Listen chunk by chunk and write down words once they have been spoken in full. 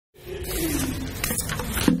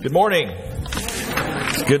Good morning.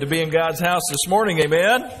 It's good to be in God's house this morning.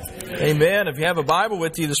 Amen. Amen. If you have a Bible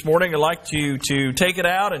with you this morning, I'd like you to take it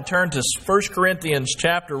out and turn to 1 Corinthians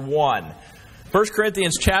chapter 1. 1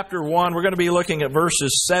 Corinthians chapter 1, we're going to be looking at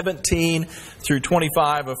verses 17 through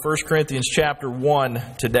 25 of 1 Corinthians chapter 1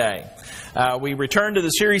 today. We returned to the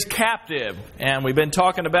series Captive, and we've been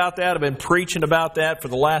talking about that. I've been preaching about that for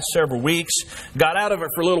the last several weeks. Got out of it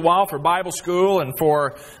for a little while for Bible school and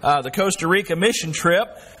for the Costa Rica mission trip,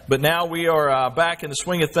 but now we are back in the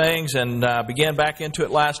swing of things and began back into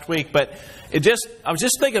it last week. But I was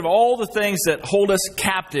just thinking of all the things that hold us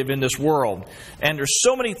captive in this world, and there's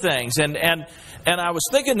so many things. And I was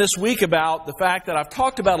thinking this week about the fact that I've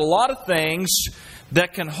talked about a lot of things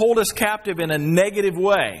that can hold us captive in a negative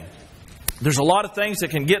way. There's a lot of things that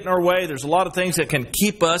can get in our way. There's a lot of things that can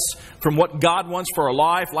keep us from what God wants for our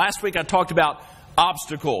life. Last week I talked about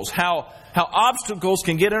obstacles, how obstacles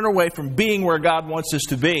can get in our way from being where God wants us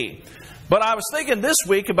to be. But I was thinking this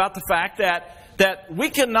week about the fact that we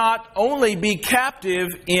can not only be captive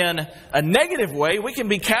in a negative way, we can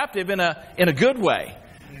be captive in a good way,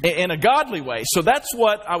 in a godly way. So that's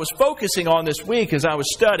what I was focusing on this week as I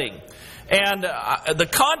was studying. And the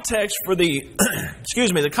context for the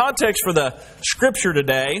scripture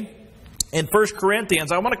today in 1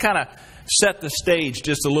 Corinthians, I want to kind of set the stage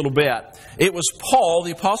just a little bit. It was Paul,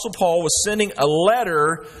 the Apostle Paul, was sending a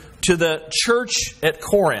letter to the church at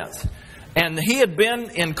Corinth. And he had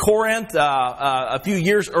been in Corinth a few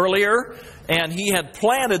years earlier, and he had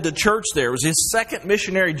planted the church there. It was his second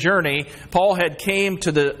missionary journey. Paul had came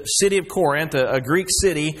to the city of Corinth, a Greek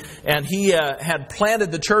city, and he had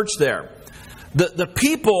planted the church there. The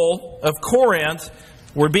people of Corinth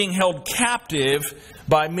were being held captive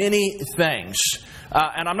by many things.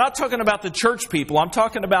 And I'm not talking about the church people. I'm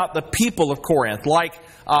talking about the people of Corinth, like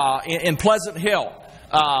in Pleasant Hill.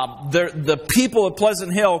 The people of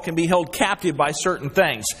Pleasant Hill can be held captive by certain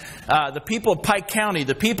things. The people of Pike County,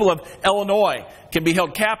 the people of Illinois can be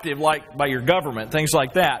held captive like by your government, things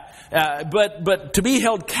like that. But to be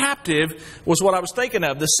held captive was what I was thinking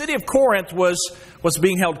of. The city of Corinth was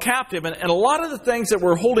being held captive, and a lot of the things that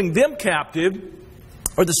were holding them captive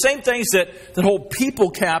are the same things that hold people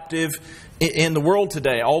captive in the world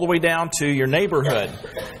today, all the way down to your neighborhood.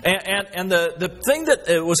 And the thing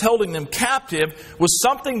that was holding them captive was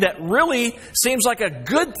something that really seems like a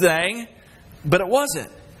good thing, but it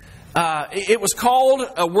wasn't. It was called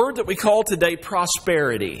a word that we call today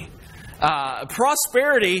prosperity.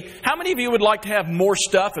 Prosperity, how many of you would like to have more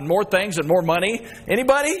stuff and more things and more money?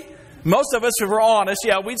 Anybody? Most of us, if we're honest,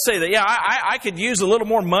 we'd say that, I could use a little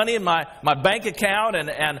more money in my bank account,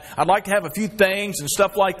 and I'd like to have a few things and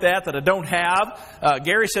stuff like that I don't have.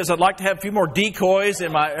 Gary says I'd like to have a few more decoys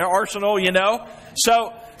in my arsenal,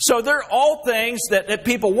 So they're all things that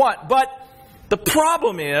people want. But the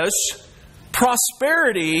problem is,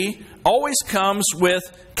 prosperity always comes with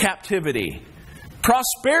captivity.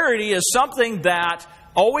 Prosperity is something that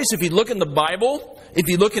always, if you look in the Bible, if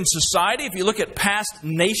you look in society, if you look at past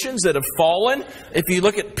nations that have fallen, if you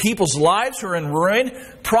look at people's lives who are in ruin,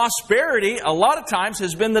 prosperity a lot of times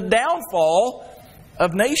has been the downfall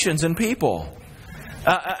of nations and people.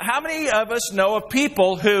 How many of us know of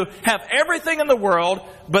people who have everything in the world,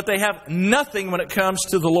 but they have nothing when it comes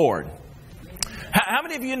to the Lord? How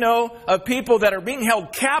many of you know of people that are being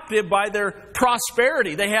held captive by their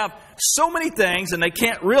prosperity? They have so many things and they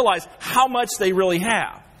can't realize how much they really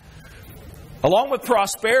have. Along with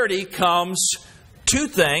prosperity comes two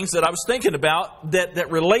things that I was thinking about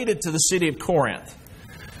that related to the city of Corinth.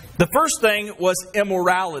 The first thing was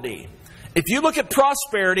immorality. If you look at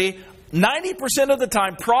prosperity, 90% of the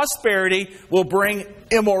time prosperity will bring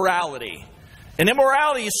immorality. And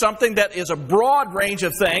immorality is something that is a broad range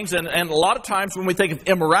of things. And a lot of times when we think of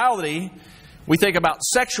immorality, we think about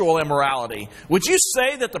sexual immorality. Would you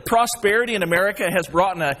say that the prosperity in America has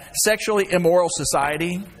brought in a sexually immoral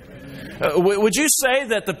society? Would you say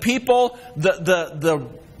that the people,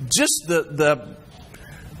 the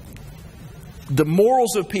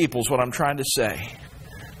morals of people is what I'm trying to say.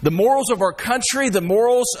 The morals of our country, the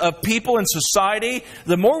morals of people in society,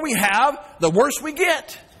 the more we have, the worse we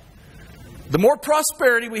get. The more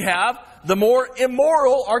prosperity we have, the more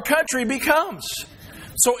immoral our country becomes.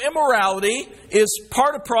 So immorality is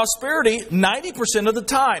part of prosperity 90% of the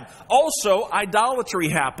time. Also, idolatry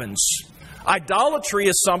happens. Idolatry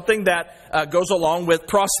is something that goes along with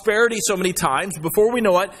prosperity so many times. Before we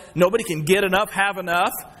know it, nobody can get enough, have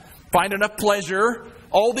enough, find enough pleasure.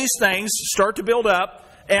 All these things start to build up,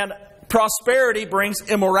 and prosperity brings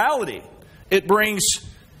immorality. It brings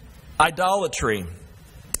idolatry.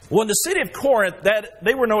 Well, in the city of Corinth,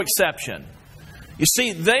 they were no exception. You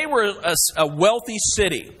see, they were a wealthy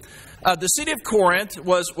city. The city of Corinth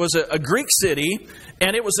was a Greek city,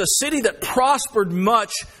 and it was a city that prospered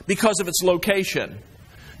much because of its location.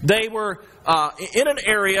 They were in an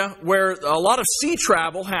area where a lot of sea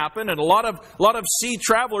travel happened, and a lot of sea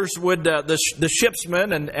travelers would the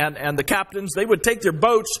shipsmen and the captains, they would take their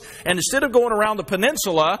boats, and instead of going around the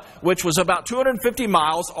peninsula, which was about 250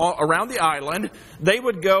 miles around the island, they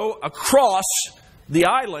would go across the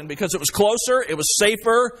island because it was closer, it was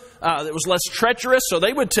safer, it was less treacherous. So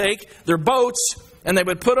they would take their boats and they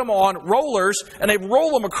would put them on rollers and they'd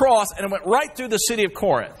roll them across, and it went right through the city of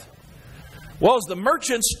Corinth. Well, as the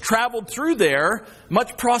merchants traveled through there,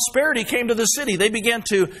 much prosperity came to the city. They began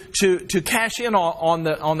to cash in on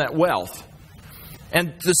that wealth.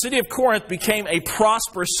 And the city of Corinth became a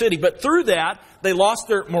prosperous city. But through that, they lost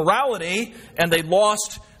their morality and they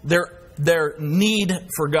lost their need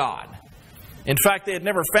for God. In fact, they had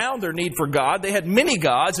never found their need for God. They had many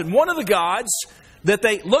gods, and one of the gods that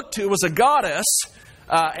they looked to was a goddess.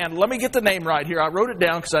 And let me get the name right here. I wrote it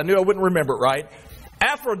down because I knew I wouldn't remember it right.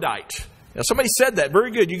 Aphrodite. Now, somebody said that.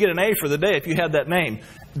 Very good. You get an A for the day if you had that name.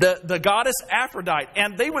 The goddess Aphrodite.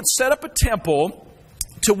 And they would set up a temple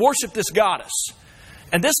to worship this goddess.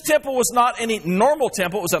 And this temple was not any normal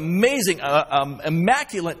temple. It was amazing,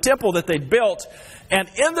 immaculate temple that they built. And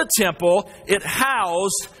in the temple, it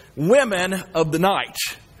housed women of the night.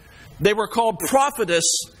 They were called prophetess,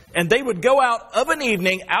 and they would go out of an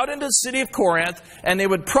evening out into the city of Corinth, and they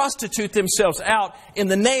would prostitute themselves out in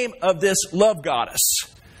the name of this love goddess.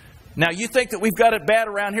 Now, you think that we've got it bad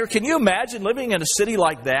around here? Can you imagine living in a city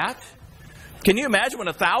like that? Can you imagine when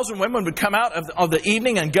 1,000 women would come out of the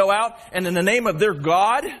evening and go out, and in the name of their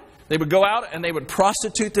God, they would go out and they would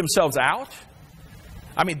prostitute themselves out?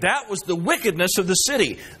 I mean, that was the wickedness of the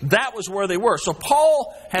city. That was where they were. So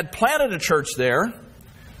Paul had planted a church there.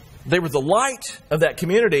 They were the light of that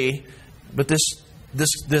community, but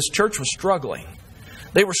this church was struggling.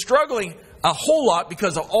 They were struggling a whole lot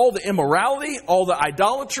because of all the immorality, all the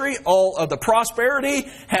idolatry, all of the prosperity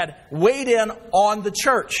had weighed in on the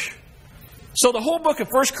church. So the whole book of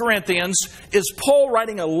 1 Corinthians is Paul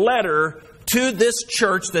writing a letter to this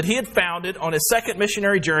church that he had founded on his second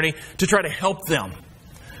missionary journey to try to help them.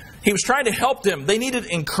 He was trying to help them. They needed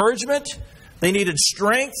encouragement. They needed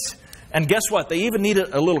strength. And guess what? They even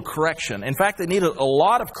needed a little correction. In fact, they needed a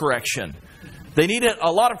lot of correction. They needed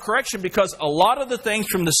a lot of correction because a lot of the things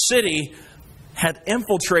from the city had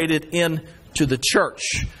infiltrated into the church.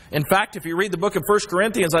 In fact, if you read the book of 1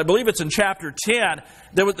 Corinthians, I believe it's in chapter 10,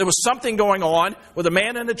 there was something going on with a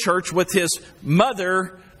man in the church with his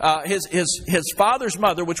mother, his father's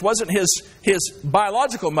mother, which wasn't his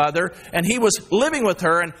biological mother, and he was living with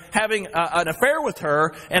her and having an affair with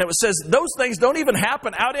her. And it says those things don't even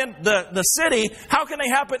happen out in the city. How can they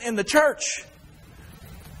happen in the church?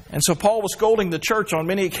 And so Paul was scolding the church on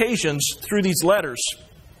many occasions through these letters.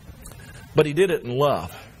 But he did it in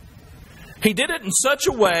love. He did it in such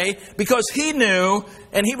a way because he knew,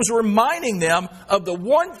 and he was reminding them of the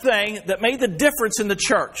one thing that made the difference in the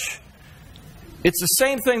church. It's the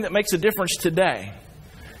same thing that makes a difference today.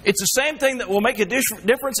 It's the same thing that will make a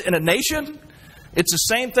difference in a nation. It's the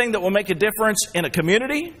same thing that will make a difference in a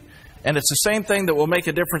community. And it's the same thing that will make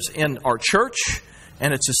a difference in our church.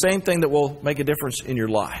 And it's the same thing that will make a difference in your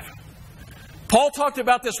life. Paul talked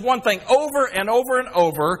about this one thing over and over and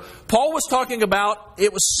over. Paul was talking about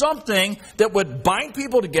it was something that would bind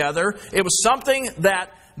people together. It was something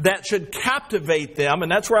that should captivate them. And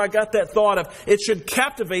that's where I got that thought of it should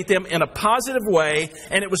captivate them in a positive way.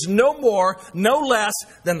 And it was no more, no less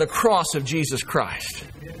than the cross of Jesus Christ.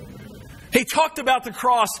 He talked about the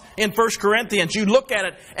cross in 1 Corinthians. You look at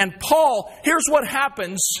it, and Paul, here's what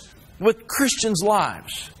happens with Christians'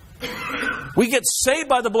 lives. We get saved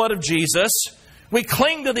by the blood of Jesus. We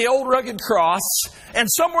cling to the old rugged cross, and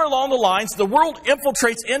somewhere along the lines, the world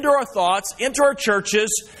infiltrates into our thoughts, into our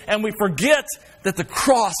churches, and we forget that the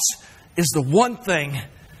cross is the one thing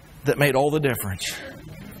that made all the difference.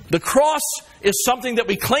 The cross is something that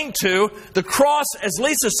we cling to. The cross, as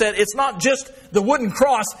Lisa said, it's not just the wooden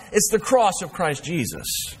cross, it's the cross of Christ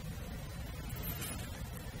Jesus.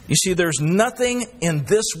 You see, there's nothing in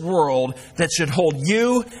this world that should hold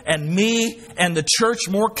you and me and the church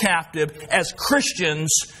more captive as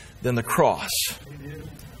Christians than the cross.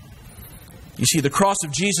 You see, the cross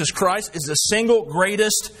of Jesus Christ is the single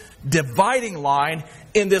greatest dividing line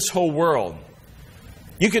in this whole world.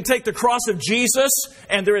 You can take the cross of Jesus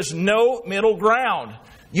and there is no middle ground.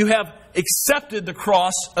 You have accepted the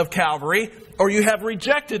cross of Calvary or you have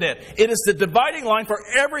rejected it. It is the dividing line for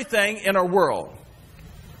everything in our world.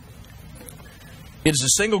 It is the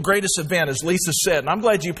single greatest event, as Lisa said, and I'm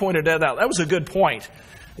glad you pointed that out. That was a good point.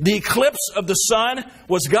 The eclipse of the sun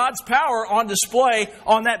was God's power on display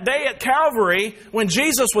on that day at Calvary when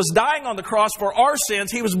Jesus was dying on the cross for our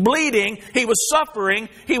sins. He was bleeding, He was suffering,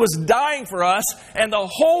 He was dying for us, and the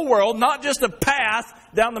whole world, not just a path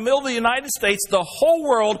down the middle of the United States, the whole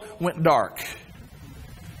world went dark.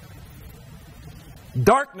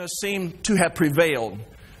 Darkness seemed to have prevailed.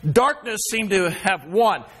 Darkness seemed to have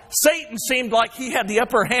won. Satan seemed like he had the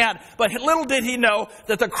upper hand, but little did he know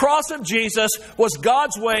that the cross of Jesus was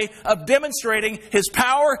God's way of demonstrating His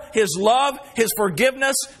power, His love, His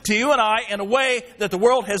forgiveness to you and I in a way that the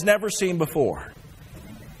world has never seen before.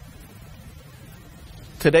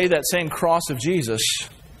 Today, that same cross of Jesus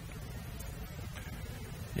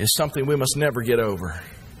is something we must never get over.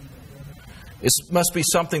 It must be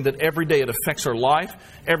something that every day it affects our life.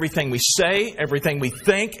 Everything we say, everything we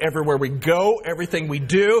think, everywhere we go, everything we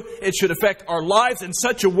do. It should affect our lives in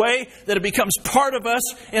such a way that it becomes part of us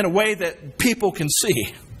in a way that people can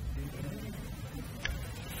see.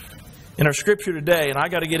 In our scripture today, and I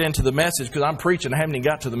got to get into the message because I'm preaching, I haven't even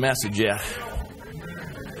got to the message yet.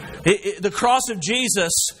 The cross of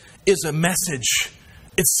Jesus is a message.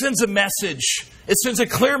 It sends a message. It sends a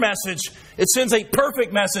clear message. It sends a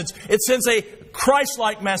perfect message. It sends a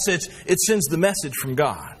Christ-like message. It sends the message from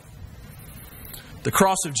God. The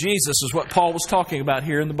cross of Jesus is what Paul was talking about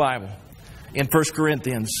here in the Bible. In 1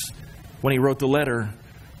 Corinthians, when he wrote the letter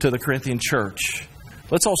to the Corinthian church.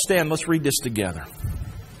 Let's all stand. Let's read this together.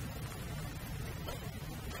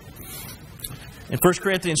 In 1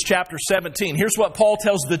 Corinthians chapter 17, here's what Paul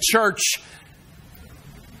tells the church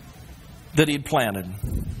that he'd planted.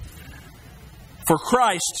 For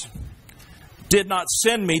Christ did not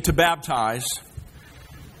send me to baptize,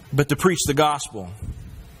 but to preach the gospel,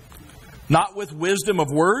 not with wisdom of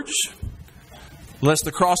words, lest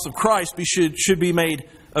the cross of Christ should be made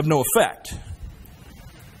of no effect.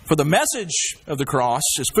 For the message of the cross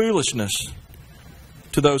is foolishness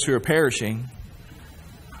to those who are perishing,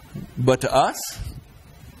 but to us,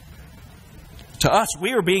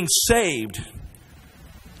 we are being saved.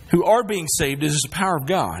 Who are being saved is the power of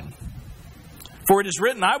God. For it is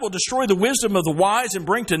written, I will destroy the wisdom of the wise and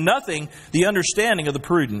bring to nothing the understanding of the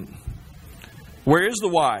prudent. Where is the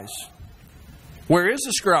wise? Where is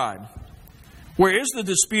the scribe? Where is the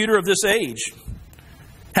disputer of this age?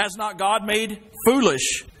 Has not God made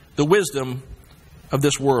foolish the wisdom of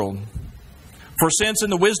this world? For since in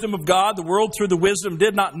the wisdom of God, the world through the wisdom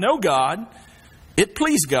did not know God, it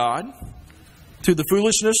pleased God through the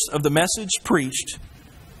foolishness of the message preached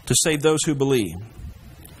to save those who believe.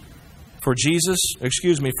 For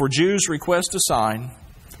Jews request a sign,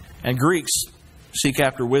 and Greeks seek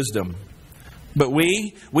after wisdom. But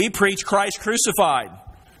we preach Christ crucified.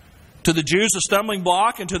 To the Jews a stumbling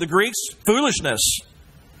block, and to the Greeks foolishness.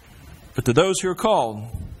 But to those who are called,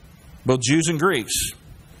 both Jews and Greeks,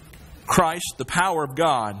 Christ, the power of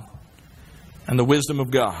God, and the wisdom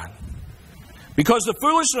of God. Because the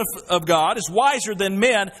foolishness of God is wiser than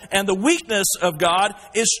men, and the weakness of God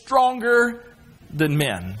is stronger than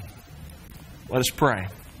men. Let us pray.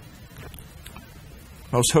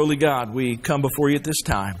 Most holy God, we come before you at this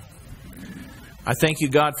time. I thank you,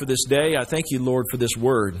 God, for this day. I thank you, Lord, for this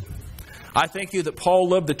word. I thank you that Paul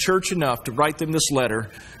loved the church enough to write them this letter,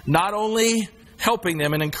 not only helping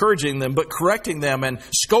them and encouraging them, but correcting them and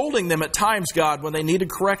scolding them at times, God, when they needed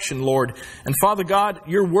correction, Lord. And Father God,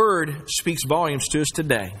 your word speaks volumes to us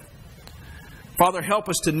today. Father, help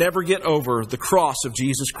us to never get over the cross of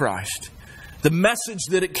Jesus Christ. The message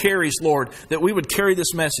that it carries, Lord, that we would carry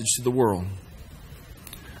this message to the world.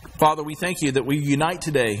 Father, we thank you that we unite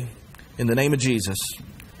today in the name of Jesus.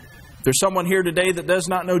 If there's someone here today that does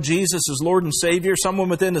not know Jesus as Lord and Savior, someone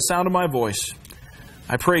within the sound of my voice,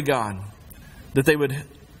 I pray, God, that they would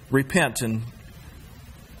repent and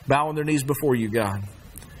bow on their knees before you, God,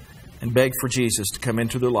 and beg for Jesus to come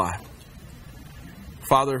into their life.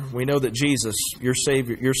 Father, we know that Jesus, your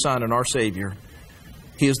Savior, your Son and our Savior,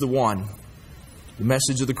 He is the one. The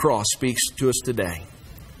message of the cross speaks to us today.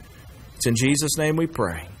 It's in Jesus' name we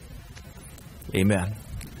pray. Amen.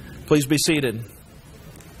 Please be seated.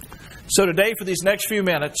 So today, for these next few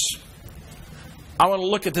minutes, I want to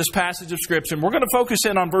look at this passage of Scripture. We're going to focus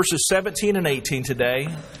in on verses 17 and 18 today.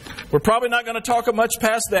 We're probably not going to talk much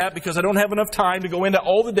past that because I don't have enough time to go into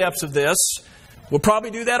all the depths of this. We'll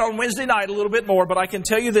probably do that on Wednesday night a little bit more, but I can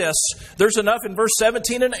tell you this. There's enough in verse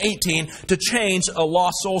 17 and 18 to change a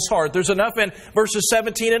lost soul's heart. There's enough in verses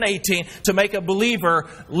 17 and 18 to make a believer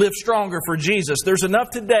live stronger for Jesus. There's enough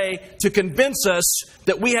today to convince us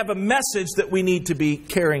that we have a message that we need to be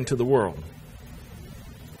carrying to the world.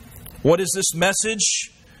 What is this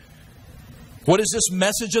message? What is this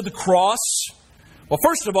message of the cross? Well,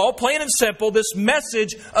 first of all, plain and simple, this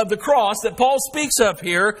message of the cross that Paul speaks of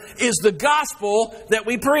here is the gospel that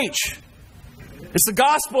we preach. It's the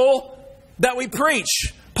gospel that we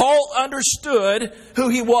preach. Paul understood who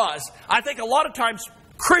he was. I think a lot of times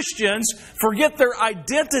Christians forget their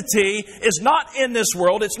identity is not in this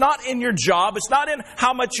world. It's not in your job. It's not in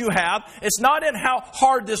how much you have. It's not in how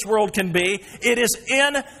hard this world can be. It is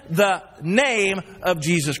in the name of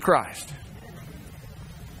Jesus Christ.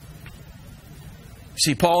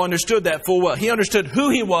 See, Paul understood that full well. He understood who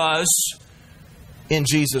he was in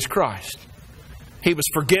Jesus Christ. He was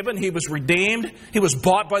forgiven. He was redeemed. He was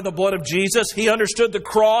bought by the blood of Jesus. He understood the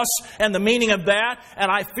cross and the meaning of that.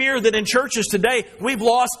 And I fear that in churches today, we've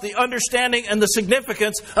lost the understanding and the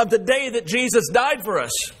significance of the day that Jesus died for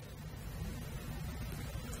us.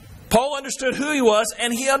 Paul understood who he was,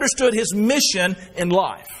 and he understood his mission in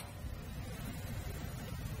life.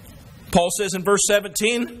 Paul says in verse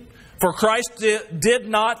 17, "For Christ did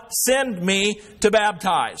not send me to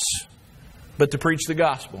baptize, but to preach the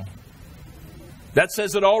gospel." That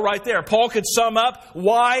says it all right there. Paul could sum up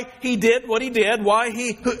why he did what he did, why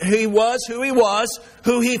he was who he was,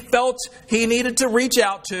 who he felt he needed to reach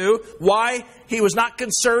out to, why he was not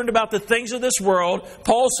concerned about the things of this world.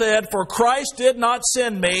 Paul said, "For Christ did not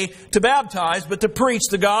send me to baptize, but to preach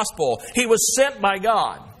the gospel." He was sent by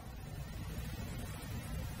God.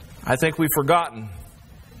 I think we've forgotten.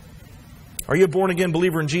 Are you a born-again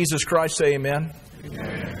believer in Jesus Christ? Say amen.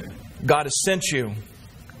 Amen. God has sent you.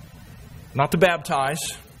 Not to baptize,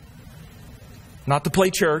 not to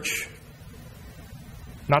play church,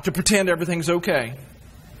 not to pretend everything's okay,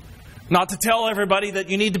 not to tell everybody that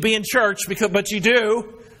you need to be in church, but you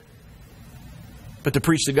do, but to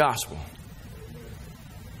preach the gospel.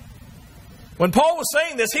 When Paul was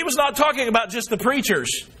saying this, he was not talking about just the preachers.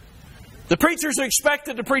 The preachers are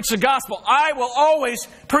expected to preach the gospel. I will always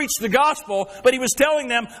preach the gospel, but he was telling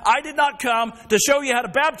them, I did not come to show you how to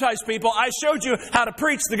baptize people. I showed you how to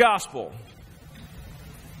preach the gospel.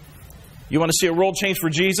 You want to see a world change for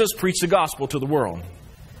Jesus? Preach the gospel to the world.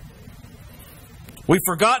 We've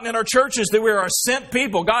forgotten in our churches that we are a sent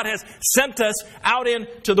people. God has sent us out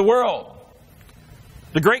into the world.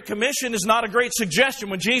 The Great Commission is not a great suggestion.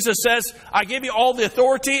 When Jesus says, I give you all the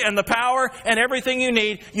authority and the power and everything you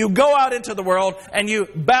need, you go out into the world and you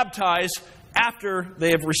baptize after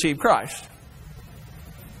they have received Christ.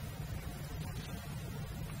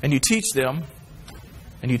 And you teach them,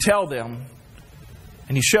 and you tell them,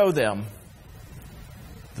 and you show them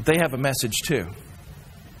that they have a message too.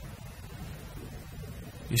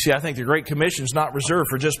 You see, I think the Great Commission is not reserved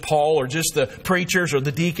for just Paul or just the preachers or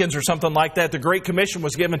the deacons or something like that. The Great Commission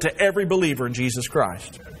was given to every believer in Jesus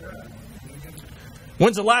Christ.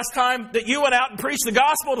 When's the last time that you went out and preached the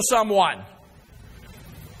gospel to someone?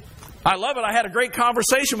 I love it. I had a great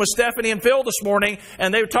conversation with Stephanie and Phil this morning,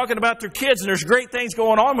 and they were talking about their kids, and there's great things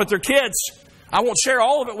going on with their kids. I won't share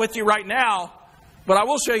all of it with you right now, but I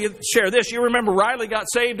will share this. You remember Riley got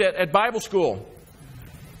saved at Bible school.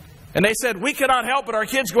 And they said, we cannot help but our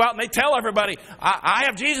kids go out and they tell everybody, I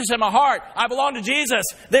have Jesus in my heart. I belong to Jesus.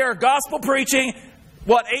 They are gospel preaching,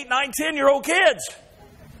 8, 9, 10-year-old kids.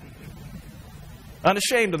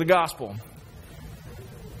 Unashamed of the gospel.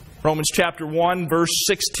 Romans chapter 1, verse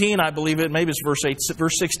 16, I believe it. Maybe it's verse 8,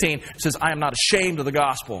 verse 16. It says, I am not ashamed of the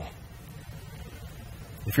gospel.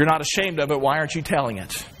 If you're not ashamed of it, why aren't you telling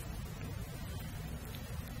it?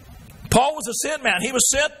 Paul was a sent man. He was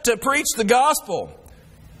sent to preach the gospel.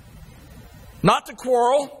 Not to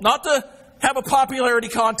quarrel, not to have a popularity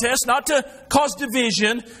contest, not to cause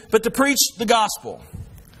division, but to preach the gospel.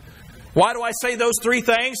 Why do I say those three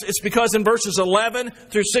things? It's because in verses 11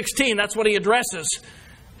 through 16, that's what he addresses.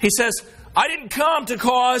 He says, I didn't come to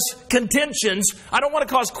cause contentions. I don't want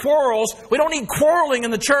to cause quarrels. We don't need quarreling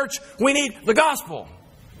in the church. We need the gospel.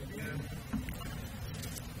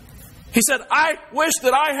 He said, I wish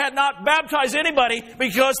that I had not baptized anybody,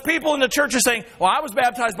 because people in the church are saying, well, I was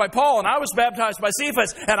baptized by Paul, and I was baptized by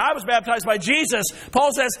Cephas, and I was baptized by Jesus.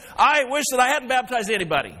 Paul says, I wish that I hadn't baptized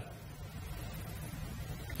anybody.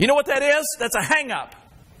 You know what that is? That's a hang-up.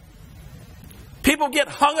 People get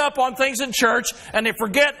hung up on things in church, and they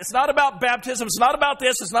forget it's not about baptism, it's not about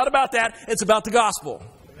this, it's not about that, it's about the gospel.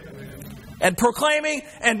 And proclaiming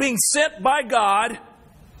and being sent by God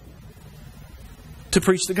to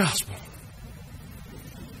preach the gospel.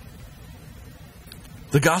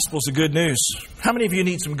 The gospel is the good news. How many of you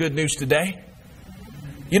need some good news today?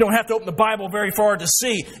 You don't have to open the Bible very far to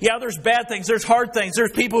see. Yeah, there's bad things, there's hard things,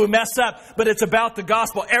 there's people who mess up, but it's about the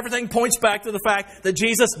gospel. Everything points back to the fact that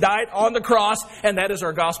Jesus died on the cross, and that is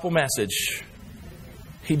our gospel message.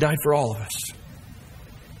 He died for all of us.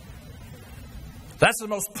 That's the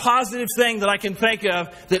most positive thing that I can think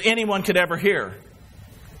of that anyone could ever hear.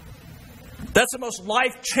 That's the most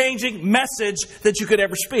life-changing message that you could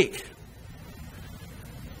ever speak.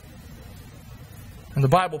 And the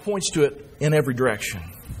Bible points to it in every direction.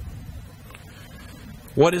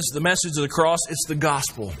 What is the message of the cross? It's the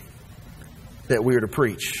gospel that we are to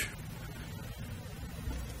preach.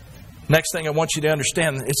 Next thing I want you to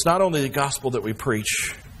understand, it's not only the gospel that we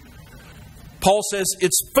preach. Paul says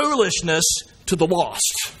it's foolishness to the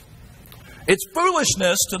lost. It's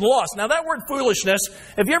foolishness to the lost. Now that word foolishness,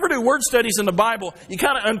 if you ever do word studies in the Bible, you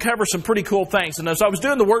kind of uncover some pretty cool things. And as I was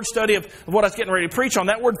doing the word study of what I was getting ready to preach on,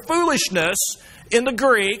 that word foolishness in the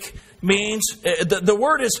Greek means, the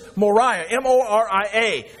word is moria,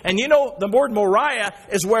 M-O-R-I-A. And you know, the word moria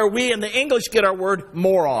is where we in the English get our word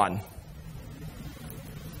moron.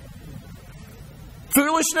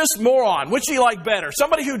 Foolishness, moron. Which do you like better?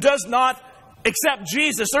 Somebody who does not accept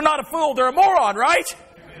Jesus, they're not a fool, they're a moron, right?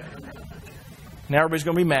 Now everybody's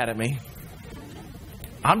going to be mad at me.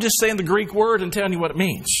 I'm just saying the Greek word and telling you what it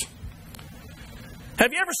means.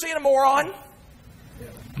 Have you ever seen a moron?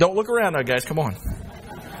 Don't look around now, guys. Come on.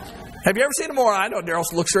 Have you ever seen a moron? I know, Daryl.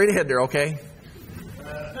 Look straight ahead there, okay?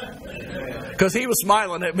 Because he was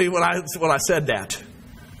smiling at me when I said that.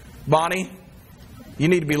 Bonnie, you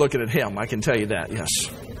need to be looking at him. I can tell you that, yes.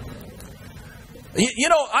 You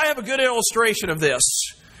know, I have a good illustration of this.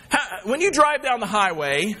 When you drive down the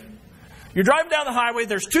highway, you're driving down the highway,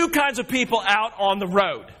 there's two kinds of people out on the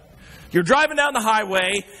road. You're driving down the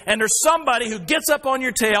highway, and there's somebody who gets up on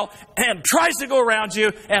your tail and tries to go around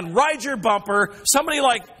you and ride your bumper. Somebody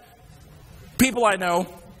like people I know.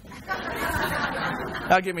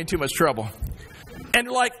 That'll get me in too much trouble. And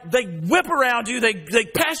like they whip around you, they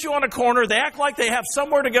pass you on a corner, they act like they have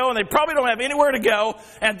somewhere to go, and they probably don't have anywhere to go.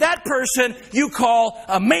 And that person you call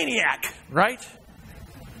a maniac, right?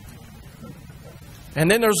 And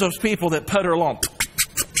then there's those people that putter along.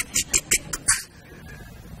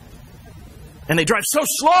 And they drive so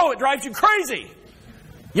slow, it drives you crazy.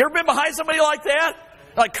 You ever been behind somebody like that?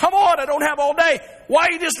 Like, come on, I don't have all day. Why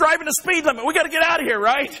are you just driving the speed limit? We got to get out of here,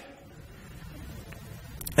 right?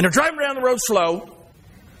 And they're driving down the road slow.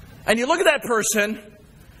 And you look at that person,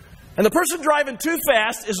 and the person driving too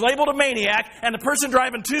fast is labeled a maniac, and the person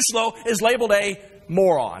driving too slow is labeled a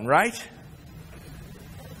moron, right?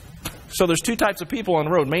 So there's two types of people on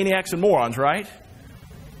the road, maniacs and morons, right?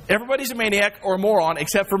 Everybody's a maniac or a moron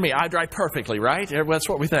except for me. I drive perfectly, right? That's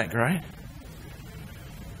what we think, right?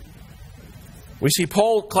 We see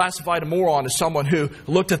Paul classified a moron as someone who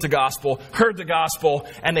looked at the gospel, heard the gospel,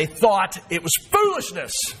 and they thought it was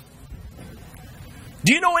foolishness.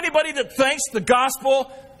 Do you know anybody that thinks the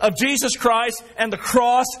gospel of Jesus Christ and the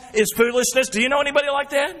cross is foolishness? Do you know anybody like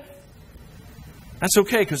that? That's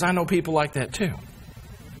okay, because I know people like that too.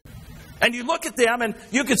 And you look at them and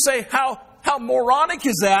you could say, how moronic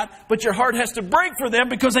is that? But your heart has to break for them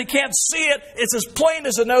because they can't see it. It's as plain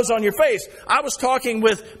as the nose on your face. I was talking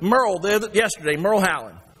with Merle yesterday, Merle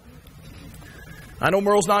Hallen. I know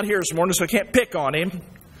Merle's not here this morning, so I can't pick on him.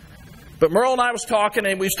 But Merle and I was talking,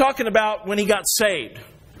 and we was talking about when he got saved.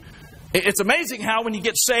 It's amazing how when you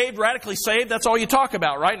get saved, radically saved, that's all you talk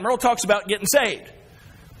about, right? And Merle talks about getting saved,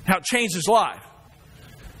 how it changed his life.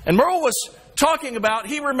 And Merle was talking about,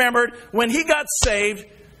 he remembered when he got saved,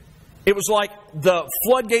 it was like the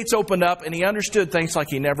floodgates opened up and he understood things like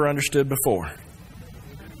he never understood before.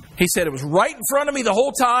 He said it was right in front of me the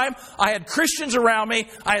whole time. I had Christians around me.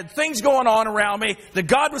 I had things going on around me that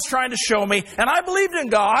God was trying to show me. And I believed in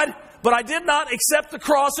God, but I did not accept the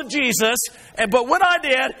cross of Jesus. But when I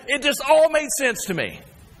did, it just all made sense to me.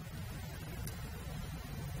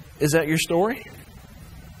 Is that your story?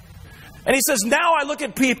 And he says, now I look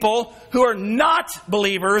at people who are not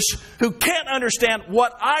believers, who can't understand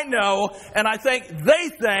what I know, and I think they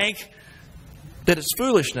think that it's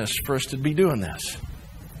foolishness for us to be doing this.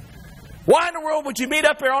 Why in the world would you meet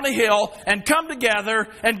up here on a hill and come together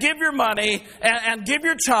and give your money and give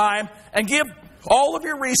your time and give all of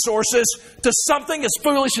your resources to something as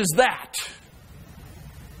foolish as that?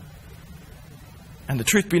 And the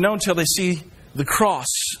truth be known, till they see the cross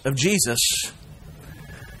of Jesus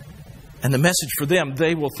and the message for them,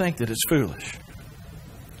 they will think that it's foolish.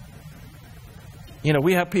 You know,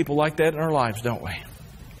 we have people like that in our lives, don't we?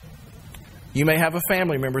 You may have a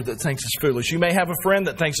family member that thinks it's foolish. You may have a friend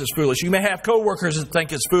that thinks it's foolish. You may have co-workers that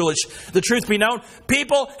think it's foolish. The truth be known,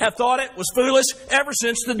 people have thought it was foolish ever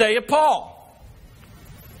since the day of Paul.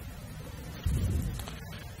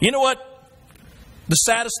 You know what the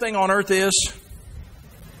saddest thing on earth is?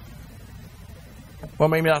 Well,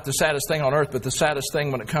 maybe not the saddest thing on earth, but the saddest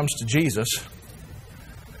thing when it comes to Jesus.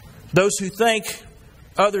 Those who think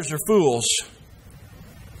others are fools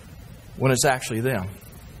when it's actually them.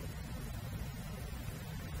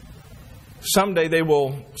 Someday they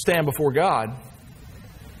will stand before God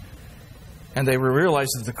and they will realize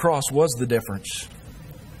that the cross was the difference.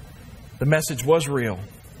 The message was real.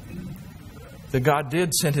 That God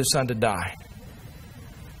did send His Son to die.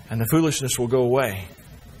 And the foolishness will go away.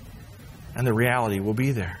 And the reality will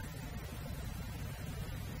be there.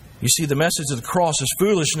 You see, the message of the cross is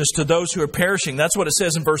foolishness to those who are perishing. That's what it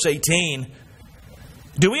says in verse 18.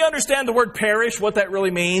 Do we understand the word perish, what that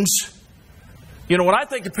really means? You know, when I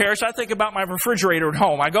think of perish, I think about my refrigerator at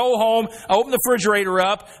home. I go home, I open the refrigerator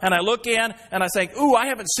up, and I look in, and I think, ooh, I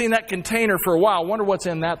haven't seen that container for a while. I wonder what's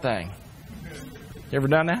in that thing. You ever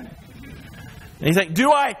done that? And you think,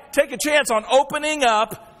 do I take a chance on opening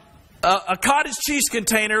up a cottage cheese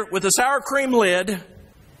container with a sour cream lid,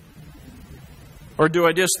 or do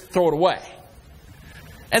I just throw it away?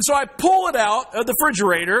 And so I pull it out of the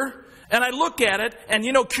refrigerator, and I look at it, and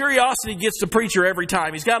you know, curiosity gets the preacher every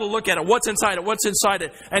time. He's got to look at it. What's inside it? What's inside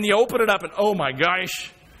it? And you open it up, and oh my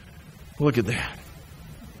gosh, look at that.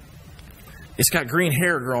 It's got green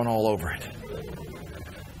hair growing all over it.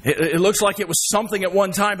 It looks like it was something at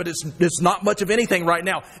one time, but it's not much of anything right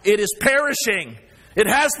now. It is perishing. It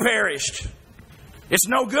has perished. It's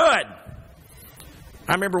no good.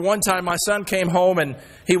 I remember one time my son came home and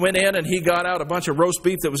he went in and he got out a bunch of roast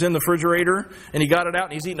beef that was in the refrigerator, and he got it out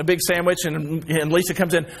and he's eating a big sandwich, and Lisa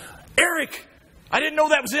comes in, Eric, I didn't know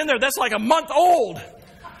that was in there. That's like a month old.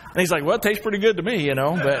 And he's like, well, it tastes pretty good to me, you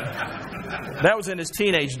know. But that was in his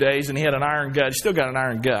teenage days, and he had an iron gut. He's still got an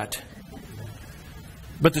iron gut.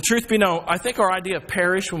 But the truth be known, I think our idea of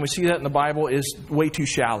perish, when we see that in the Bible, is way too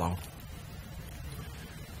shallow.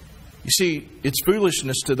 You see, it's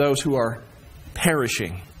foolishness to those who are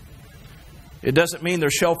perishing. It doesn't mean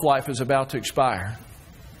their shelf life is about to expire.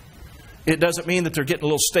 It doesn't mean that they're getting a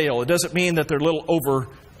little stale. It doesn't mean that they're a little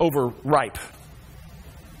overripe.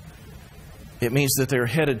 It means that they're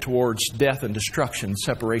headed towards death and destruction,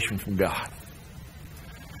 separation from God.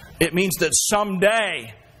 It means that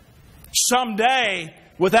someday,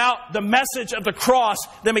 without the message of the cross,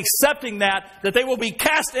 them accepting that they will be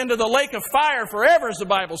cast into the lake of fire forever, as the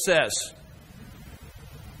Bible says.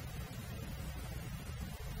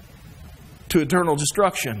 To eternal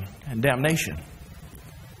destruction and damnation.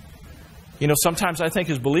 You know, sometimes I think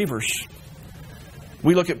as believers,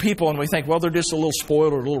 we look at people and we think, well, they're just a little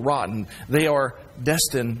spoiled or a little rotten. They are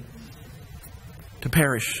destined to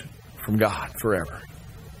perish from God forever.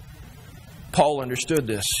 Paul understood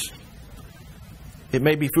this. It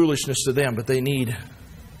may be foolishness to them, but they need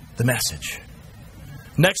the message.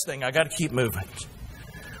 Next thing, I got to keep moving.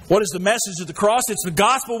 What is the message of the cross? It's the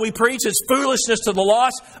gospel we preach. It's foolishness to the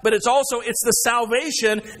lost, but it's the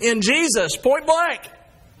salvation in Jesus. Point blank.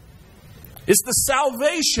 It's the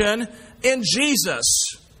salvation in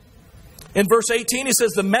Jesus. In verse 18, he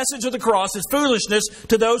says, the message of the cross is foolishness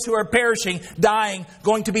to those who are perishing, dying,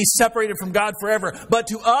 going to be separated from God forever. But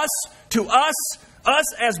to us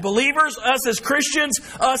as believers, us as Christians,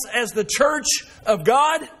 us as the church of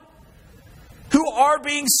God, who are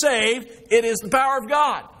being saved, it is the power of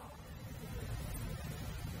God.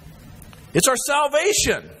 It's our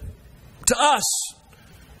salvation to us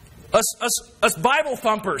Bible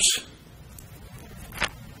thumpers,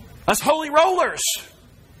 us holy rollers,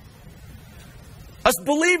 us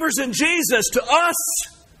believers in Jesus, to us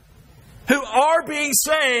who are being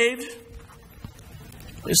saved,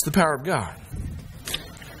 it's the power of God.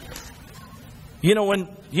 You know, when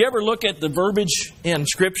you ever look at the verbiage in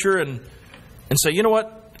Scripture and say, you know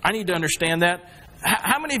what, I need to understand that.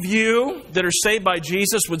 How many of you that are saved by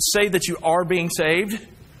Jesus would say that you are being saved?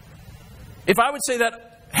 If I would say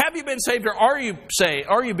that, have you been saved or are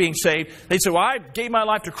you being saved? They'd say, well, I gave my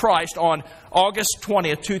life to Christ on August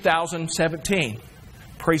 20th, 2017.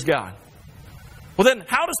 Praise God. Well then,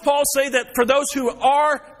 how does Paul say that for those who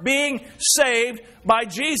are being saved by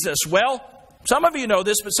Jesus? Well, some of you know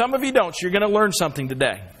this, but some of you don't. So you're going to learn something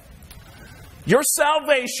today. Your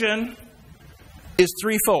salvation is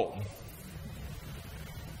threefold.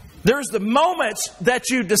 There's the moment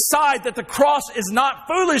that you decide that the cross is not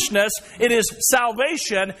foolishness, it is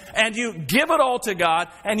salvation, and you give it all to God,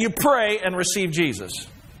 and you pray and receive Jesus.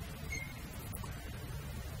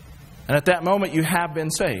 And at that moment, you have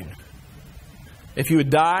been saved. If you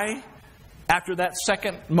would die after that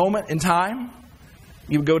second moment in time,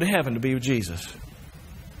 you would go to heaven to be with Jesus.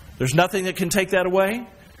 There's nothing that can take that away.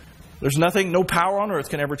 There's nothing, no power on earth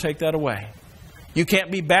can ever take that away. You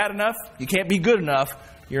can't be bad enough. You can't be good enough.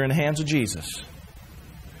 You're in the hands of Jesus.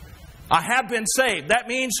 I have been saved. That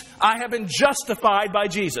means I have been justified by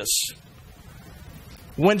Jesus.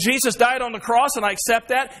 When Jesus died on the cross and I accept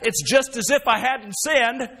that, it's just as if I hadn't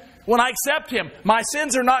sinned when I accept Him, my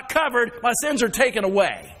sins are not covered, my sins are taken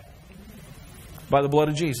away by the blood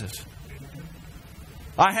of Jesus.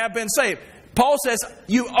 I have been saved. Paul says,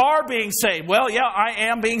 you are being saved. Well, yeah, I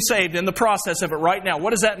am being saved in the process of it right now.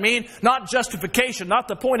 What does that mean? Not justification, not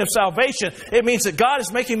the point of salvation. It means that God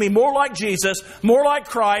is making me more like Jesus, more like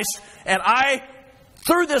Christ, and I,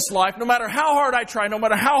 through this life, no matter how hard I try, no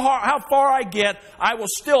matter how far I get, I will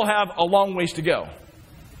still have a long ways to go.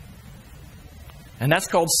 And that's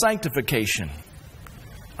called sanctification.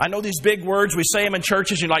 I know these big words, we say them in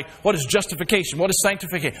churches, you're like, what is justification? What is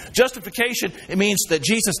sanctification? Justification, it means that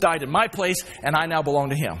Jesus died in my place and I now belong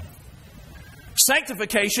to Him.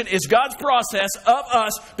 Sanctification is God's process of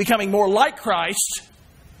us becoming more like Christ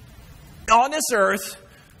on this earth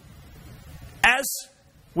as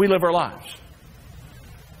we live our lives.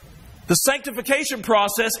 The sanctification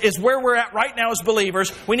process is where we're at right now as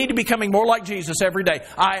believers. We need to be becoming more like Jesus every day.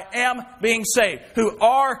 I am being saved. Who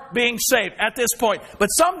are being saved at this point. But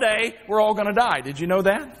someday, we're all going to die. Did you know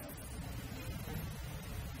that?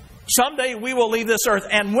 Someday, we will leave this earth.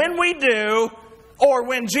 And when we do, or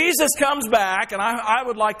when Jesus comes back, and I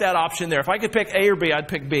would like that option there. If I could pick A or B, I'd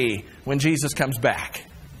pick B, when Jesus comes back.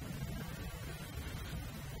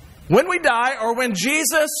 When we die, or when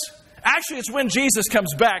Jesus... Actually, it's when Jesus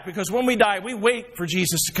comes back, because when we die, we wait for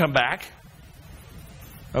Jesus to come back.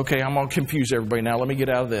 Okay, I'm going to confuse everybody now. Let me get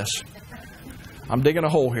out of this. I'm digging a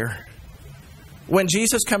hole here. When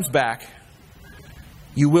Jesus comes back,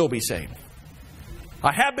 you will be saved.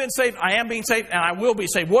 I have been saved, I am being saved, and I will be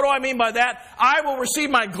saved. What do I mean by that? I will receive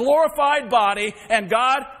my glorified body, and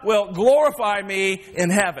God will glorify me in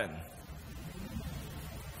heaven.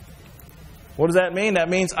 What does that mean? That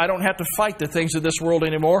means I don't have to fight the things of this world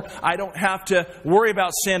anymore. I don't have to worry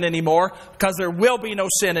about sin anymore, because there will be no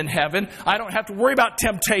sin in heaven. I don't have to worry about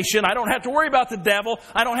temptation. I don't have to worry about the devil.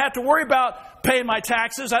 I don't have to worry about paying my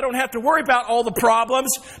taxes. I don't have to worry about all the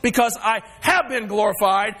problems, because I have been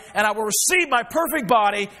glorified, and I will receive my perfect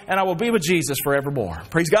body, and I will be with Jesus forevermore.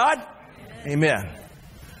 Praise God. Amen.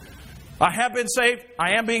 I have been saved.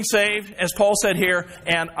 I am being saved, as Paul said here,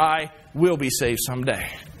 and I will be saved someday.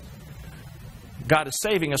 God is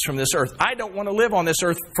saving us from this earth. I don't want to live on this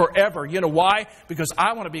earth forever. You know why? Because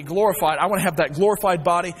I want to be glorified. I want to have that glorified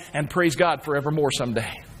body and praise God forevermore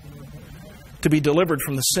someday. To be delivered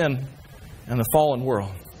from the sin and the fallen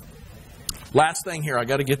world. Last thing here, I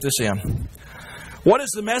got to get this in. What is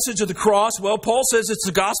the message of the cross? Well, Paul says it's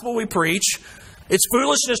the gospel we preach. It's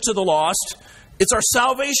foolishness to the lost. It's our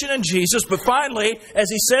salvation in Jesus. But finally, as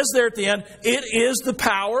he says there at the end, it is the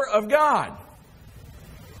power of God.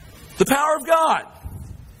 The power of God.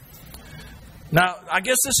 Now, I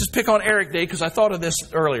guess this is pick on Eric Day, because I thought of this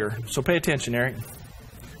earlier. So pay attention, Eric.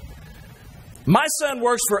 My son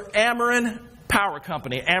works for Ameren Power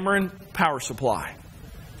Company, Ameren Power Supply.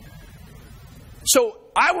 So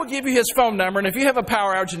I will give you his phone number, and if you have a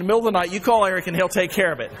power outage in the middle of the night, you call Eric and he'll take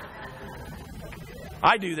care of it.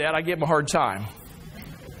 I do that. I give him a hard time.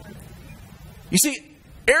 You see,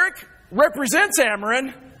 Eric represents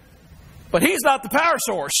Ameren, but he's not the power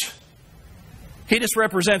source. He just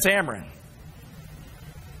represents Ameren.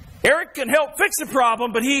 Eric can help fix the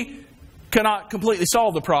problem, but he cannot completely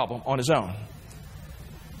solve the problem on his own.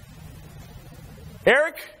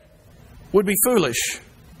 Eric would be foolish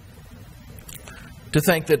to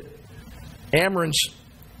think that Ameren's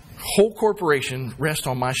whole corporation rests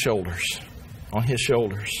on my shoulders, on his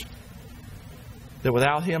shoulders. That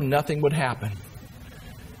without him, nothing would happen.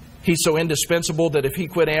 He's so indispensable that if he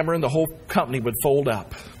quit Ameren, the whole company would fold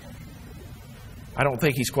up. I don't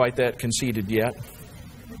think he's quite that conceited yet.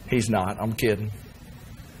 He's not. I'm kidding.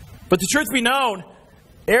 But the truth be known,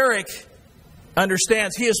 Eric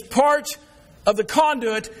understands he is part of the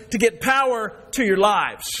conduit to get power to your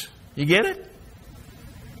lives. You get it?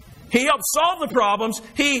 He helps solve the problems.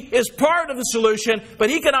 He is part of the solution, but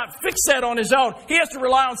he cannot fix that on his own. He has to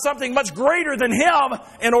rely on something much greater than him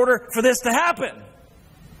in order for this to happen.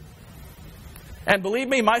 And believe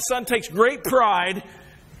me, my son takes great pride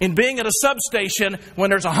in being at a substation when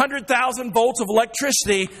there's 100,000 volts of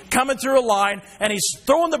electricity coming through a line, and he's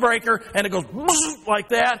throwing the breaker, and it goes like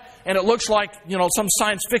that, and it looks like, some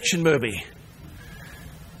science fiction movie.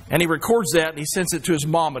 And he records that, and he sends it to his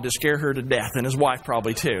mama to scare her to death, and his wife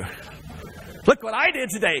probably too. Look what I did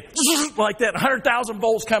today. Like that, 100,000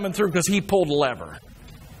 volts coming through because he pulled a lever.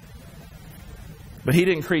 But he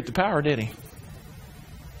didn't create the power, did he?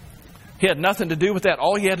 He had nothing to do with that.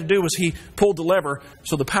 All he had to do was he pulled the lever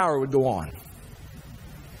so the power would go on.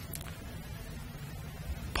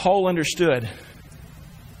 Paul understood,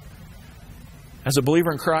 as a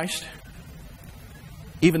believer in Christ,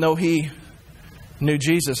 even though he knew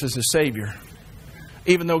Jesus as his Savior,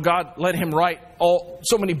 Even though God let him write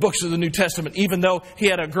so many books of the New Testament, even though he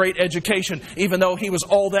had a great education, even though he was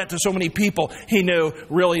all that to so many people, he knew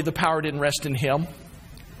really the power didn't rest in him.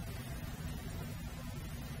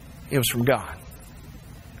 It was from God.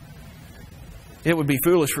 It would be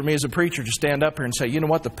foolish for me as a preacher to stand up here and say, you know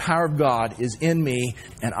what, the power of God is in me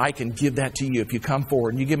and I can give that to you if you come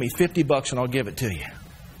forward and you give me $50 and I'll give it to you.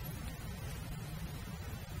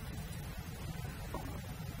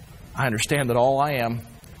 I understand that all I am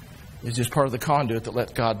is just part of the conduit that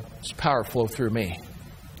lets God's power flow through me.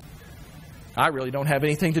 I really don't have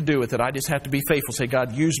anything to do with it. I just have to be faithful. Say,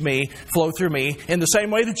 God, use me, flow through me in the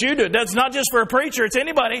same way that you do. That's not just for a preacher. It's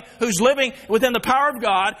anybody who's living within the power of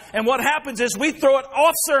God. And what happens is we throw it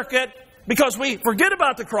off circuit because we forget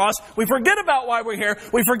about the cross. We forget about why we're here.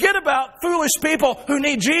 We forget about foolish people who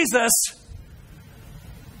need Jesus.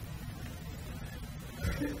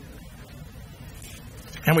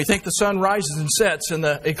 And we think the sun rises and sets and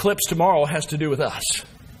the eclipse tomorrow has to do with us.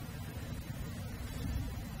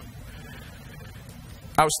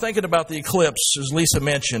 I was thinking about the eclipse, as Lisa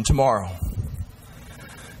mentioned, tomorrow.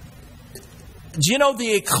 Do you know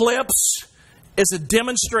the eclipse is a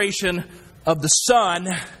demonstration of the sun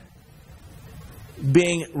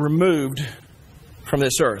being removed from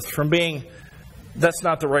this earth? From being, that's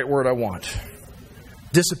not the right word I want,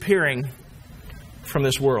 disappearing from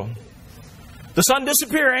this world. The sun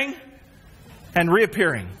disappearing and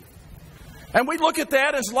reappearing. And we look at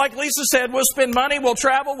that as, like Lisa said, we'll spend money, we'll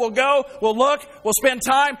travel, we'll go, we'll look, we'll spend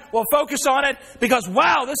time, we'll focus on it because,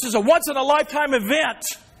 wow, this is a once-in-a-lifetime event.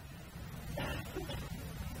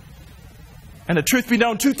 And the truth be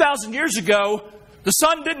known, 2,000 years ago, the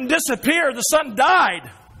sun didn't disappear, the sun died.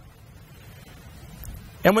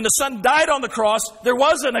 And when the sun died on the cross, there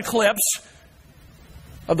was an eclipse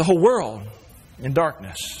of the whole world in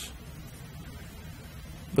darkness.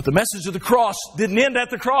 But the message of the cross didn't end at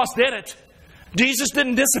the cross, did it? Jesus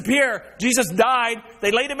didn't disappear. Jesus died.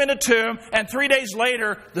 They laid him in a tomb. And 3 days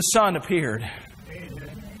later, the sun appeared.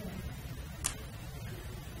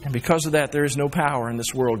 And because of that, there is no power in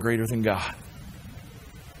this world greater than God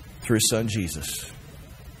through His Son, Jesus.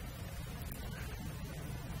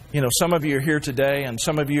 You know, some of you are here today, and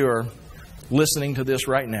some of you are listening to this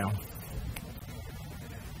right now.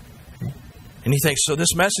 And you think, so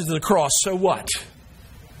this message of the cross, so what?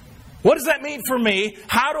 What does that mean for me?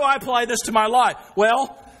 How do I apply this to my life?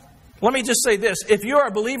 Well, let me just say this. If you are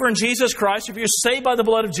a believer in Jesus Christ, if you're saved by the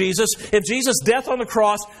blood of Jesus, if Jesus' death on the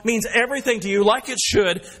cross means everything to you like it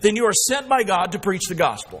should, then you are sent by God to preach the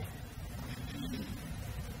gospel.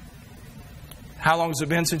 How long has it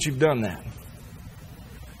been since you've done that?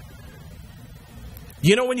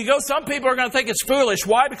 You know, when you go, some people are going to think it's foolish.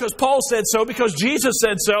 Why? Because Paul said so, because Jesus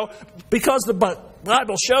said so, because the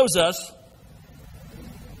Bible shows us.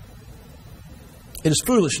 It is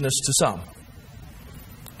foolishness to some.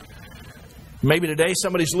 Maybe today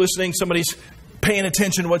somebody's listening, somebody's paying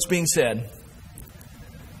attention to what's being said.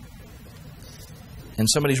 And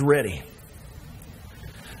somebody's ready.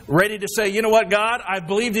 Ready to say, you know what, God, I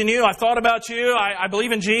believed in you, I thought about you, I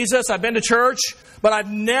believe in Jesus, I've been to church, but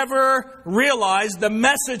I've never realized the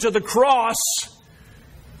message of the cross,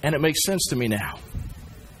 and it makes sense to me now.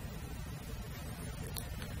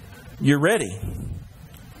 You're ready.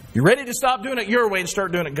 You're ready to stop doing it your way and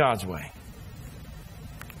start doing it God's way.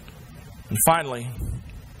 And finally,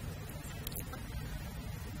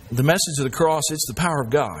 the message of the cross, it's the power of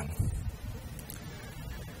God.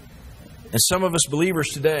 And some of us believers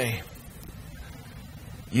today,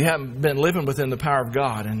 you haven't been living within the power of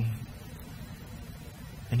God. And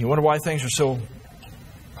you wonder why things are so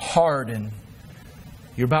hard and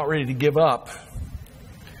you're about ready to give up.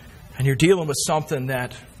 And you're dealing with something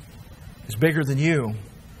that is bigger than you.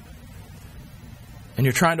 And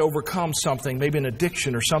you're trying to overcome something, maybe an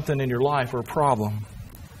addiction or something in your life or a problem.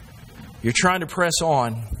 You're trying to press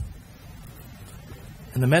on.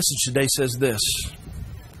 And the message today says this.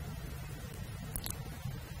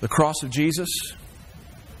 The cross of Jesus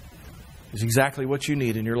is exactly what you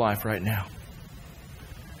need in your life right now.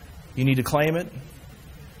 You need to claim it.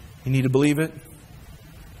 You need to believe it.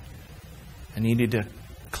 And you need to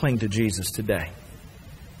cling to Jesus today.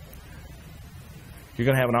 You're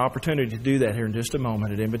going to have an opportunity to do that here in just a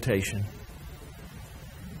moment at invitation.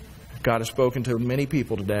 God has spoken to many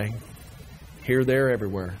people today. Here, there,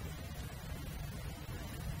 everywhere.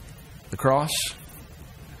 The cross,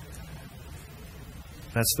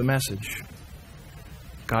 that's the message.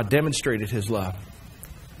 God demonstrated His love.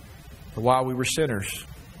 But while we were sinners,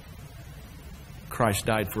 Christ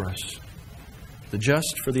died for us. The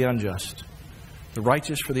just for the unjust. The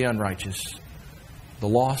righteous for the unrighteous. The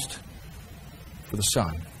lost for the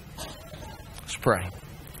Son. Let's pray.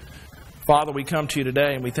 Father, we come to you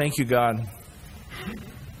today and we thank you, God.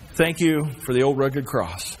 Thank you for the old rugged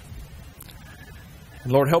cross.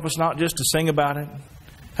 And Lord, help us not just to sing about it.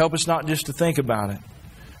 Help us not just to think about it.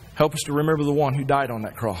 Help us to remember the one who died on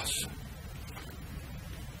that cross.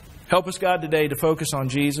 Help us, God, today to focus on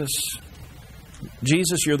Jesus.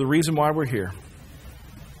 Jesus, you're the reason why we're here.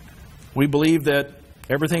 We believe that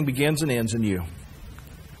everything begins and ends in you.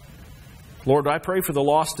 Lord, I pray for the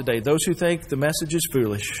lost today, those who think the message is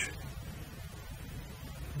foolish,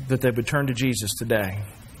 that they would turn to Jesus today.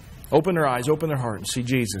 Open their eyes, open their heart, and see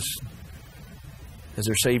Jesus as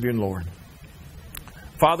their Savior and Lord.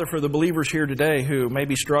 Father, for the believers here today who may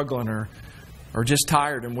be struggling or just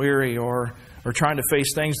tired and weary or trying to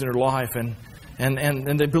face things in their life and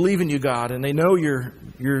they believe in you, God, and they know you're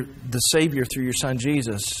the Savior through your Son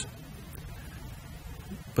Jesus,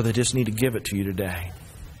 but they just need to give it to you today.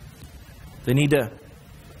 They need to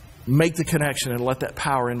make the connection and let that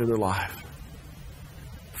power into their life.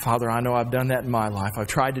 Father, I know I've done that in my life. I've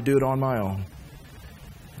tried to do it on my own.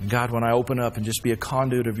 And God, when I open up and just be a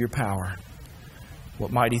conduit of your power,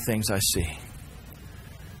 what mighty things I see.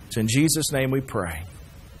 It's in Jesus' name we pray.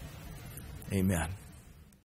 Amen.